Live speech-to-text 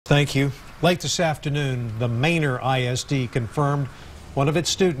Thank you. Late this afternoon, the Manor ISD confirmed one of its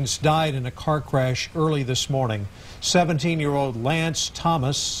students died in a car crash early this morning. 17-year-old Lance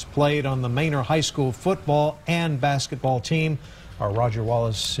Thomas played on the Manor High School football and basketball team. Our Roger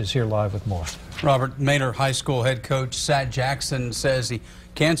Wallace is here live with more. Robert, Manor High School head coach Sad Jackson says he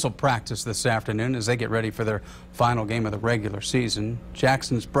canceled practice this afternoon as they get ready for their final game of the regular season.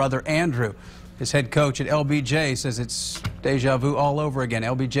 Jackson's brother Andrew, his head coach at LBJ, says it's deja vu all over again.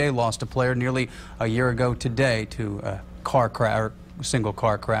 LBJ lost a player nearly a year ago today to a single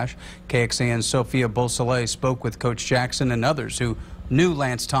car crash. KXAN's Sophia Beausoleil spoke with Coach Jackson and others who knew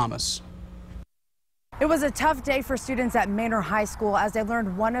Lance Thomas. It was a tough day for students at Manor High School as they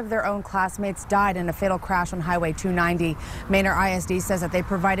learned one of their own classmates died in a fatal crash on Highway 290. Manor ISD says that they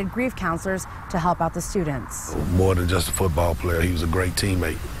provided grief counselors to help out the students. More than just a football player, he was a great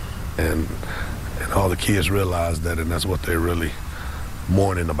teammate. And all the kids realized that, and that's what they're really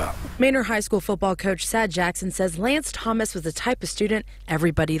mourning about. Manor High School football coach Sad Jackson says Lance Thomas was the type of student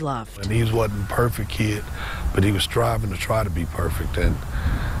everybody loved. And he wasn't a perfect kid, but he was striving to try to be perfect. And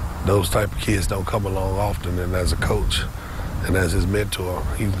those type of kids don't come along often, and as a coach and as his mentor,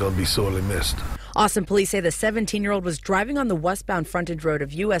 he's going to be sorely missed. Austin police say the 17-year-old was driving on the westbound frontage road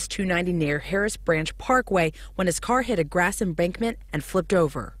of US 290 near Harris Branch Parkway when his car hit a grass embankment and flipped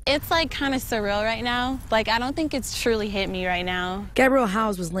over. It's like kind of surreal right now. Like, I don't think it's truly hit me right now. Gabrielle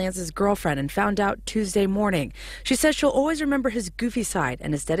Howes was Lance's girlfriend and found out Tuesday morning. She says she'll always remember his goofy side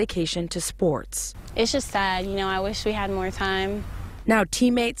and his dedication to sports. It's just sad, you know, I wish we had more time. Now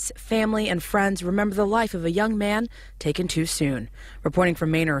teammates, family, and friends remember the life of a young man taken too soon. Reporting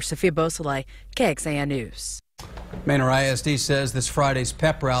from Manor, Sophia Beausoleil, KXAN News. Manor ISD says this Friday's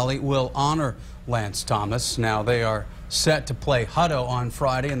pep rally will honor Lance Thomas. Now they are set to play Hutto on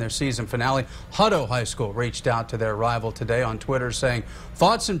Friday in their season finale. Hutto High School reached out to their rival today on Twitter saying,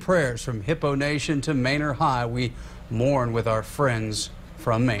 "Thoughts and prayers from Hippo Nation to Manor High. We mourn with our friends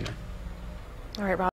from Manor." All right, Rob.